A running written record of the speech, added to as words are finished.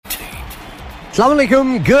अस्सलाम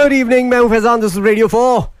वालेकुम, good evening, मैं हूं Faizan, this is radio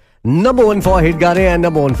 4 number 1 for hit गाने and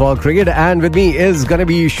number 1 for cricket, and with me is gonna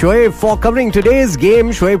be Shoaib for covering today's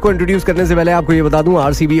game. Shoaib को introduce करने से पहले आपको ये बता दूं,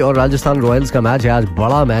 आरसीबी और राजस्थान रॉयल्स का मैच है आज.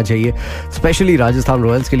 बड़ा मैच है ये, स्पेशली राजस्थान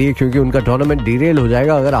रॉयल्स के लिए, क्योंकि उनका टूर्नामेंट डिरेल हो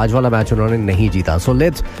जाएगा अगर आज वाला मैच उन्होंने नहीं जीता. So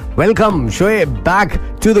let's welcome Shoaib back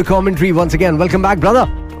to the commentary once again. Welcome back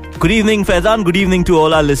brother. Good evening, Faizan. Good evening to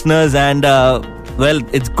all our listeners. And well,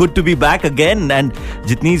 it's good to be back again. And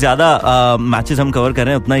जितनी ज़्यादा matches हम cover कर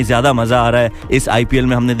रहे हैं उतना ही ज़्यादा मज़ा आ रहा है. इस आईपीएल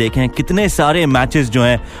में हमने देखे हैं कितने सारे मैचेस जो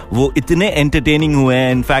हैं वो इतने एंटरटेनिंग हुए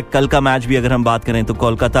हैं. इनफैक्ट कल का मैच भी अगर हम बात करें तो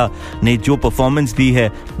कोलकाता ने जो परफॉर्मेंस दी है,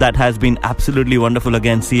 that has been absolutely wonderful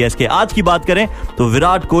against CSK. आज की बात करें तो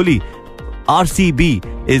Virat Kohli, RCB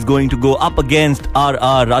is going to go up against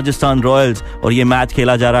our Rajasthan Royals और ये मैच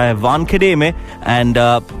खेला जा रहा है वानखेड़े में. एंड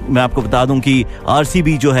मैं आपको बता दूं कि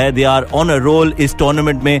RCB जो है, they are on a role इस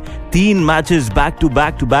टूर्नामेंट में. 3 मैचेस बैक टू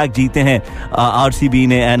बैक जीते हैं RCB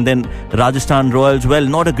ने. And then Rajasthan Royals, well,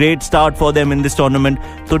 not a great start for them in this tournament.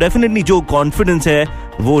 तो डेफिनेटली जो कॉन्फिडेंस है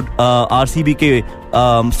वो RCB के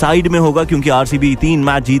साइड में होगा, क्योंकि RCB 3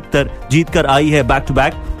 मैच जीत कर आई है back to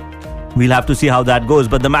back. We'll have to see how that goes,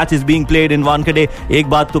 but the match is being played in Wankhede. एक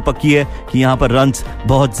बात तो पक्की है कि यहाँ पर रन्स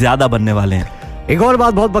बहुत ज्यादा बनने वाले हैं. एक और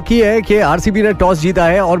बात बहुत पक्की है कि आरसीबी ने टॉस जीता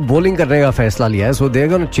है और बॉलिंग करने का फैसला लिया है. So they are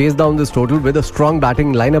gonna chase down this total with a strong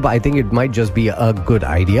batting lineup. I think it might just be a good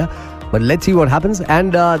idea, but let's see what happens.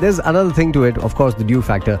 And there's another thing to it, of course, the due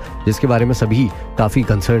factor, जिसके बारे में सभी काफी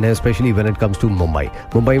concern है, especially when it comes to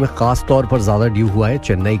Mumbai में खास तौर पर ज्यादा ड्यू हुआ है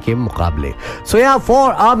चेन्नई के मुकाबले. So yeah, for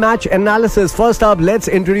our match analysis, first up,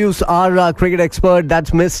 let's introduce our cricket expert.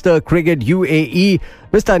 That's Mr. Cricket UAE.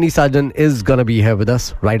 Mr. Sajan is gonna be here with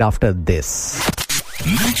us right after this.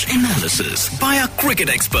 Match analysis by our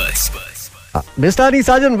cricket experts. Mr.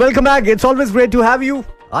 Sajan, welcome back. It's always great to have you.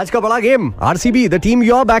 आज का बड़ा game, RCB, the team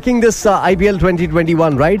you're backing this IPL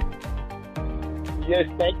 2021, right?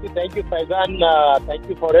 Yes, thank you, Faizan. Thank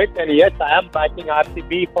you for it. And yes, I am backing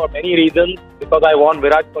RCB for many reasons, because I want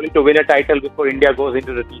Virat Kohli to win a title before India goes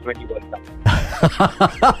into the T20 World Cup.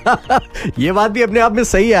 ये बात भी अपने आप में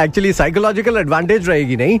सही है. Actually psychological advantage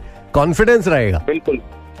रहेगी, नहीं कॉन्फिडेंस रहेगा. बिल्कुल.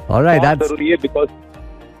 Alright, that's जरूरी है, because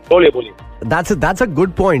बोलिए. That's a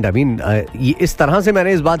good point. I mean, इस तरह से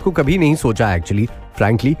मैंने इस बात को कभी नहीं सोचा actually,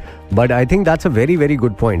 frankly, but I think that's a very very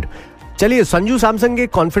good point. चलिए, संजू सैमसन के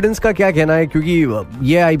कॉन्फिडेंस का क्या कहना है, क्योंकि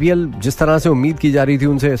ये आईपीएल जिस तरह से उम्मीद की जा रही थी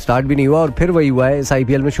उनसे स्टार्ट भी नहीं हुआ और फिर वही हुआ है. इस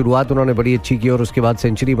आईपीएल में शुरुआत उन्होंने बड़ी अच्छी की और उसके बाद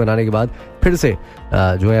सेंचुरी बनाने के बाद फिर से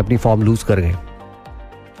जो है अपनी फॉर्म लूज कर गए.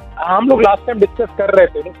 हम लोग लास्ट टाइम डिस्कस कर रहे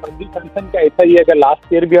थे, संजू सैमसन का ऐसा ही है. अगर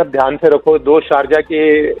लास्ट ईयर भी आप ध्यान से रखो, 2 शारजा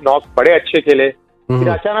के नॉक बड़े अच्छे खेले, फिर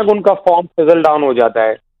अचानक उनका फॉर्म फिजल डाउन हो जाता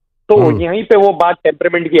है. तो यहीं पे वो बात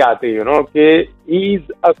टेम्परामेंट की आती है, कि he is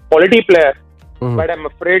a quality player, but I am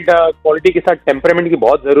afraid quality के साथ टेम्परामेंट की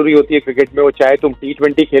बहुत जरूरी होती है क्रिकेट में. वो चाहे तुम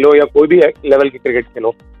T20 खेलो या कोई भी लेवल की क्रिकेट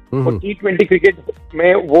खेलो, तो T20 क्रिकेट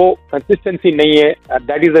में वो कंसिस्टेंसी नहीं है.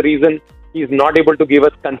 That is the reason he is not able to give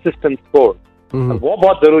us consistent score. वो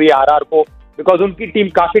बहुत जरूरी है आरआर को, बिकॉज उनकी टीम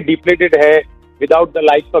काफी डिप्लेटेड है without the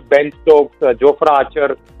likes of Ben Stokes, Jofra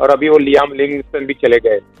Archer, और अभी वो लियाम लिविंगस्टन भी चले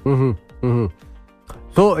गए.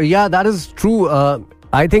 So yeah, that is true.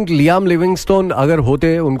 I think Liam Livingstone अगर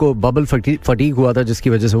होते, उनको बबल फटीग हुआ था जिसकी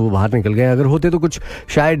वजह से वो बाहर निकल गए, अगर होते तो कुछ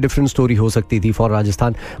शायद डिफरेंट स्टोरी हो सकती थी फॉर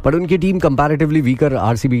राजस्थान. बट उनकी team comparatively weaker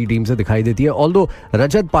RCB team से दिखाई देती है. ऑल्दो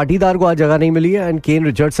रजत पाटीदार को आज जगह नहीं मिली है and Kane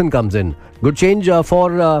Richardson comes in. Good change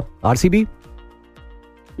for RCB.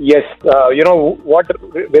 Yes, you know what,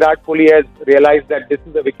 Virat Kohli has realized that this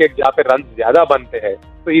is a wicket जहाँ पे runs ज्यादा बनते हैं,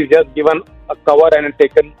 so he's just given a cover and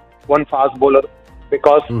taken one fast bowler,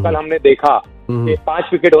 because कल हमने देखा कि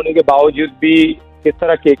 5 wicket होने के बावजूद भी किस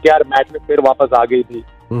तरह केकेआर मैच में फिर वापस आ गई थी,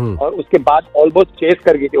 और उसके बाद ऑलमोस्ट चेस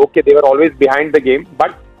कर गई थी. Okay, they were always behind the game,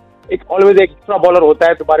 but एक ऑलवेज एक एक्स्ट्रा बॉलर होता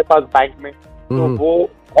है तुम्हारे पास बैंक में, तो वो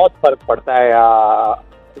बहुत फर्क पड़ता है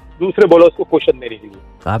दूसरे बॉलर्स को क्वेश्चन देने के लिए.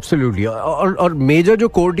 एब्सोल्युटली. और मेजर जो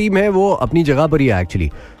कोर टीम है वो अपनी जगह पर ही है एक्चुअली.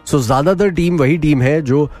 सो ज्यादातर टीम वही टीम है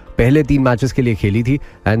जो पहले 3 मैचेस के लिए खेली थी,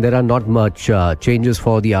 and there are not much changes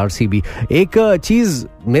for the RCB. एक चीज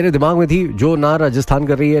मेरे दिमाग में थी जो ना राजस्थान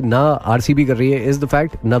कर रही है ना आरसीबी कर रही है, is the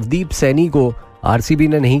fact Navdeep Saini को आरसीबी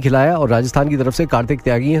ने नहीं खिलाया, और राजस्थान की तरफ से कार्तिक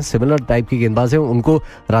त्यागी हैं, सिमिलर टाइप के गेंदबाज हैं, उनको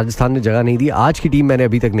राजस्थान ने जगह नहीं दी. आज की टीम मैंने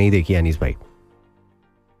अभी तक नहीं देखी. अनीस भाई,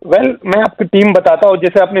 मैं आपकी टीम बताता हूँ.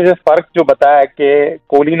 जैसे आपने जो फर्क जो बताया कि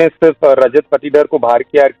कोहली ने सिर्फ रजत पाटीदार को बाहर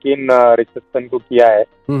किया और केन रिचर्डसन को किया है,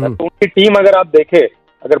 तो उनकी टीम अगर आप देखें,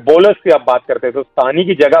 अगर बॉलर्स की आप बात करते हैं, तो सानी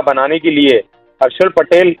की जगह बनाने के लिए हर्षल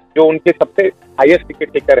पटेल जो उनके सबसे हाईएस्ट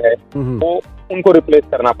विकेट टेकर है, वो उनको रिप्लेस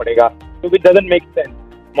करना पड़ेगा, क्योंकि doesn't make sense.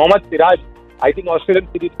 Mohammed Siraj I think Australian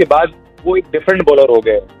series के बाद वो एक डिफरेंट बॉलर हो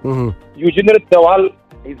गए। Yuzvendra Chahal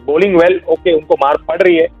is bowling well, okay उनको मार पड़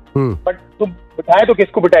रही है, बट तुम बिठाए तो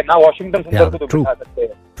किसको बिठाए ना, वॉशिंगटन सुंदर को तो बिठा सकते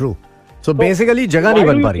हैं। ट्रू। So basically जगह नहीं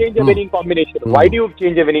बन पा रही। Why do you change a winning combination? Why do you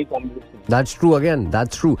change a winning combination? That's true again.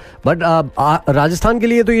 That's true. But Rajasthan के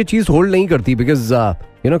लिए तो ये चीज होल्ड नहीं करती because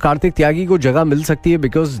कार्तिक त्यागी को जगह मिल सकती है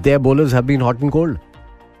because their bowlers have been hot and cold.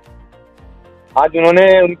 आज उन्होंने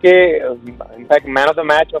उनके in fact man of the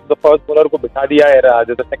match of the first bowler को बिठा दिया है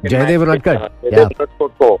जयदेव उनटकट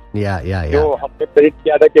को, जो हमने प्रेडिक्ट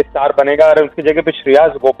किया था कि स्टार बनेगा, और उसकी जगह पे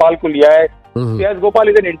श्रेयस गोपाल को लिया है। Shreyas Gopal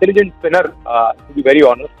is an intelligent spinner, to be very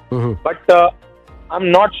honest, but I am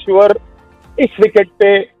not sure इस विकेट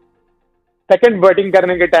पे सेकंड बैटिंग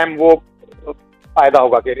करने के टाइम वो फायदा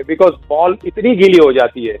होगा, बिकॉज बॉल इतनी गीली हो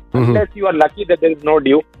जाती है, unless you are lucky that there is no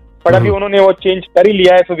due. But अभी उन्होंने वो चेंज कर ही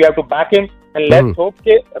लिया है, so we have to back him and let's hope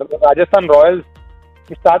के राजस्थान रॉयल्स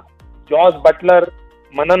के साथ जॉस बटलर,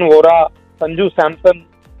 मनन वोरा, संजू सैमसन,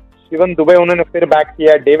 शिवम दुबे उन्होंने फिर बैक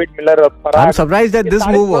किया, डेविड मिलर और Faraz. I am surprised at this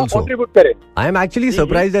move also. Contribute करे। I am actually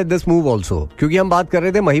surprised at this move also, क्योंकि हम बात कर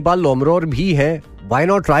रहे थे महिपाल लोमरोर भी है, व्हाई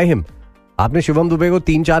नॉट ट्राई हिम। आपने शिवम दुबे को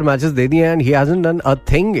 3-4 मैचेस दे दिए and he hasn't done a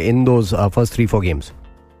thing in those first 3-4 games.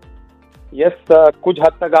 Yes, कुछ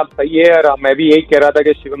हद तक आप सही है, और मैं भी यही कह रहा था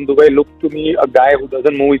कि Shivam Dubey look to me a guy who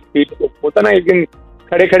doesn't move his feet. होता ना एक दिन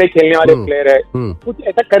खड़े खड़े खेलने वाले प्लेयर है, कुछ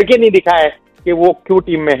ऐसा करके नहीं दिखा है कि वो क्यों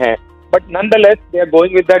टीम में है, but nonetheless they are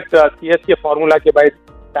going with that CSK formula के भाई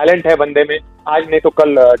टैलेंट है बंदे में, आज नहीं तो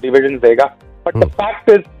कल डिविजन देगा। But the fact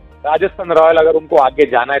is Rajasthan Royal अगर उनको आगे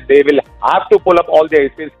जाना है, they will have to pull up all their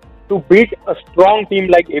aces to beat a strong team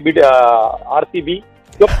like RCB,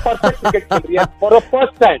 जो परफेक्ट क्रिकेट खेल रही है for the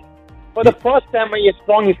first time. For the first time मैं ये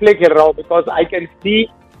strong इसलिए खेल रहा हूँ because I can see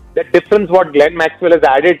the difference what Glenn Maxwell has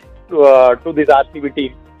added to this RCB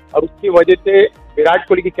team, और उसकी वजह से विराट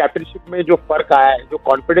कोहली की कैप्टनशिप में जो फर्क आया है, जो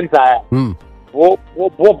कॉन्फिडेंस आया है,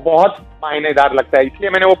 वो बहुत मायनेदार लगता है। इसलिए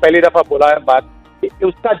मैंने वो पहली दफा बोला है बात कि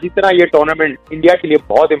उसका जितना ये टूर्नामेंट इंडिया के लिए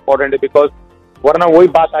बहुत इंपॉर्टेंट है, बिकॉज वरना वही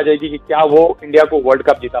बात आ जाएगी कि क्या वो इंडिया को वर्ल्ड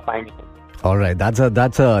कप जीता पाएंगे। Alright,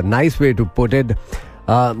 that's a nice way to put it.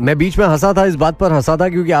 मैं बीच में हंसा था, इस बात पर हंसा था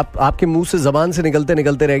क्योंकि आपके मुंह से जबान से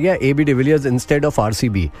निकलते रह गया AB de Villiers instead of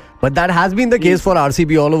RCB, but that has been the case for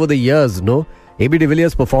RCB all over the years, no? AB de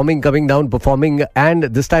Villiers coming down, and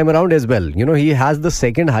this time around as well. He has the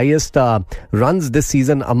second highest runs this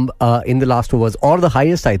season in the last overs, or the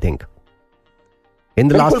highest, I think, in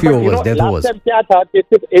the last few overs, death overs. Last time क्या था कि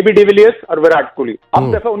सिर्फ AB de Villiers और विराट कोहली,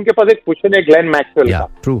 अब देखो उनके पास एक question है ग्लेन मैक्सवेल का,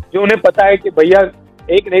 जो उन्हें पता है कि भैया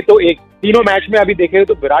एक नहीं तो एक, तीनों मैच में अभी देखे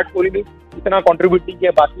तो विराट कोहली ने इतना कंट्रीब्यूट नहीं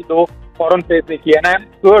किया, बाकी दो फॉरेन प्लेयर्स ने किया, ना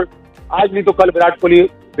श्योर आज नहीं तो कल Virat Kohli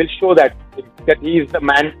will show that he is the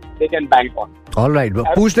man they can bank on. Alright,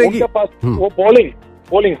 पूछने की वो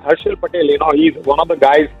bowling Harshal Patel, he is one of the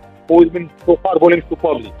guys who has been so far bowling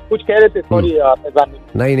superbly. कुछ कह रहे थे, सॉरी फैजान।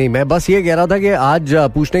 नहीं, मैं बस ये कह रहा था कि आज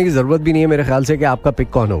पूछने की जरूरत भी नहीं है मेरे ख्याल से कि आपका पिक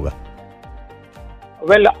कौन होगा।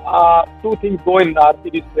 Well, two things go in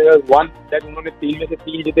RCB players. One, that उन्होंने 3 में से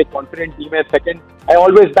 3 जीते, confident team है. Second, I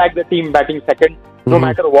always back the team batting second, no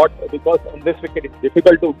matter what, because on this wicket it's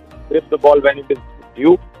difficult to grip the ball when it is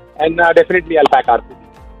due, and definitely I'll back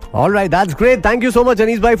RCB. All right, that's great. Thank you so much,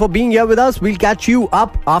 Anis bhai, for being here with us. We'll catch you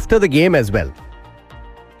up after the game as well.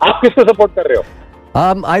 आप किसको support कर रहे हो?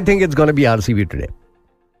 I think it's going to be RCB today.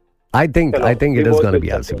 I think it is going to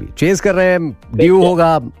be RCB. Chase कर रहे हैं, due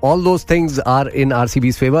होगा, all those things are in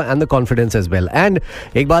RCB's favor and the confidence as well. And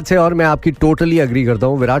एक बात से और मैं आपकी totally agree करता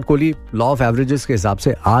हूँ, Virat Kohli law of averages के हिसाब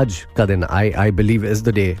से आज का दिन I believe is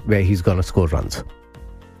the day where he's going to score runs.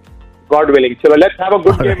 God willing. चलो, let's have a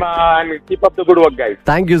good game and keep up the good work, guys.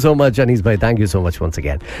 Thank you so much, Anis bhai. Thank you so much once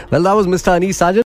again. Well, that was Mr. Anis Sajan.